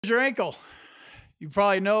Your ankle. You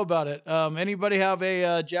probably know about it. Anybody have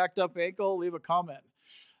a jacked up ankle? Leave a comment.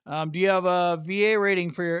 Do you have a VA rating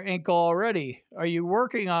for your ankle already? Are you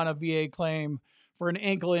working on a VA claim for an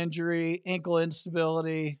ankle injury, ankle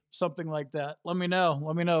instability, something like that? Let me know.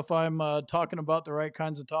 Let me know if I'm talking about the right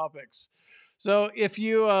kinds of topics. So, if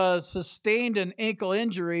you sustained an ankle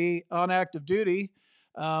injury on active duty,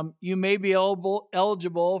 you may be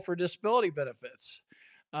eligible for disability benefits.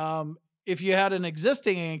 Um, if you had an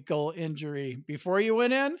existing ankle injury before you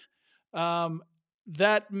went in, um,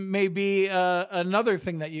 that may be another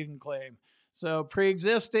thing that you can claim. So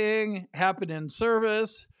pre-existing, happened in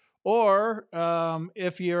service, or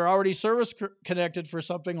if you're already service connected for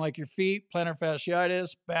something like your feet, plantar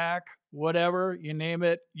fasciitis, back, whatever, you name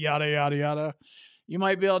it, yada, yada, yada, you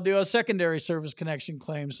might be able to do a secondary service connection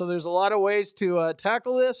claim. So there's a lot of ways to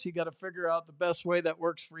tackle this. You got to figure out the best way that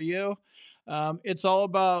works for you. It's all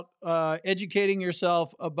about educating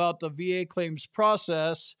yourself about the VA claims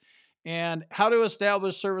process, and how to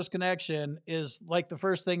establish service connection is like the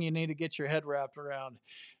first thing you need to get your head wrapped around.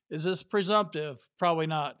 Is this presumptive? Probably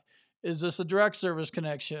not. Is this a direct service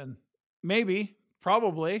connection? Maybe,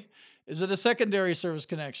 probably. Is it a secondary service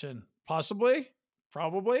connection? Possibly,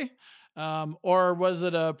 probably. Or was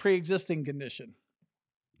it a pre existing condition?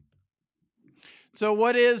 So,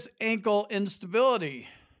 what is ankle instability?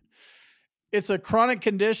 It's a chronic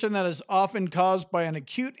condition that is often caused by an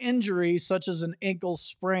acute injury, such as an ankle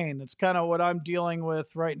sprain. That's kind of what I'm dealing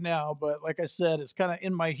with right now. But like I said, it's kind of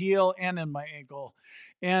in my heel and in my ankle.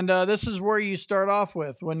 And this is where you start off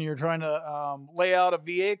with when you're trying to lay out a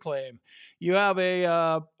VA claim. You have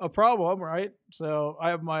a problem, right? So I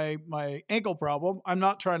have my ankle problem. I'm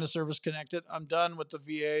not trying to service connect it. I'm done with the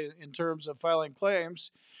VA in terms of filing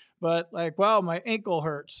claims. But like, wow, my ankle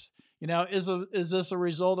hurts. Is this a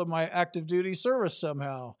result of my active duty service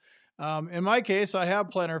somehow? In my case, I have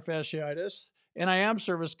plantar fasciitis and I am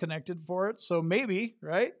service connected for it. So maybe,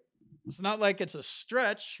 right? It's not like it's a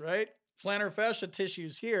stretch, right? Plantar fascia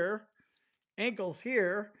tissues here, ankles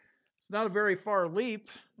here. It's not a very far leap.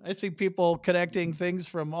 I see people connecting things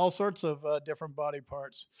from all sorts of different body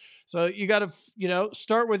parts. So you got to,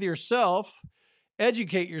 start with yourself,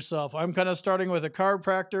 educate yourself. I'm kind of starting with a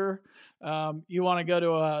chiropractor. You want to go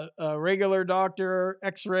to a regular doctor,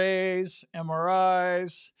 x rays,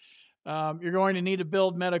 MRIs. You're going to need to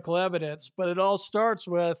build medical evidence, but it all starts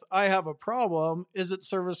with I have a problem. Is it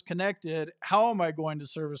service connected? How am I going to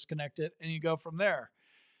service connect it? And you go from there.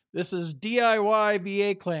 This is DIY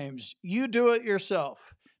VA claims. You do it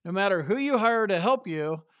yourself. No matter who you hire to help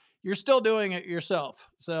you, you're still doing it yourself.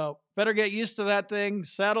 So better get used to that thing.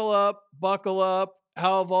 Saddle up, buckle up.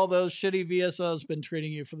 How have all those shitty VSOs been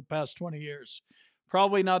treating you for the past 20 years?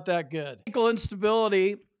 Probably not that good. Ankle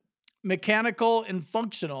instability, mechanical and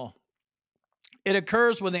functional. It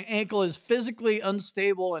occurs when the ankle is physically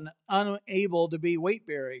unstable and unable to be weight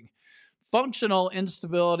bearing. Functional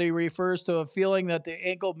instability refers to a feeling that the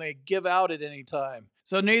ankle may give out at any time.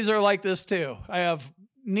 So knees are like this too. I have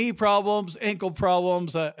knee problems, ankle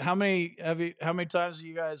problems. How many times have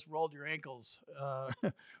you guys rolled your ankles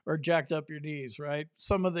or jacked up your knees? Right.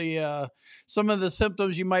 Some of the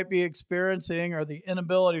symptoms you might be experiencing are the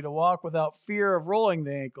inability to walk without fear of rolling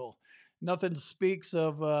the ankle. Nothing speaks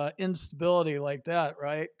of instability like that,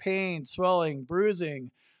 right? Pain, swelling,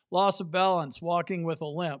 bruising, loss of balance, walking with a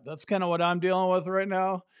limp. That's kind of what I'm dealing with right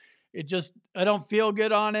now. I don't feel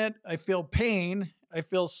good on it. I feel pain. I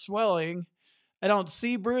feel swelling. I don't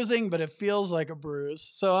see bruising, but it feels like a bruise.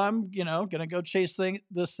 So I'm, going to go chase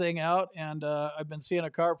this thing out. And I've been seeing a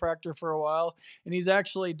chiropractor for a while, and he's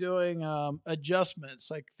actually doing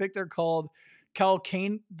adjustments. I think they're called I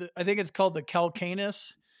think it's called the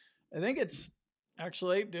calcaneus. I think it's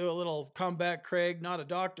actually do a little combat Craig, not a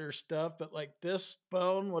doctor stuff, but like this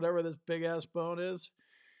bone, whatever this big ass bone is,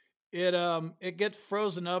 it gets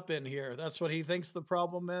frozen up in here. That's what he thinks the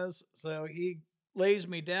problem is. So he lays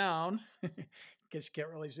me down. Guess you can't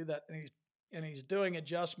really see that, and he's doing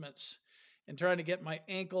adjustments and trying to get my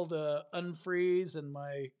ankle to unfreeze and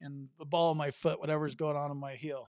the ball of my foot, whatever's going on in my heel.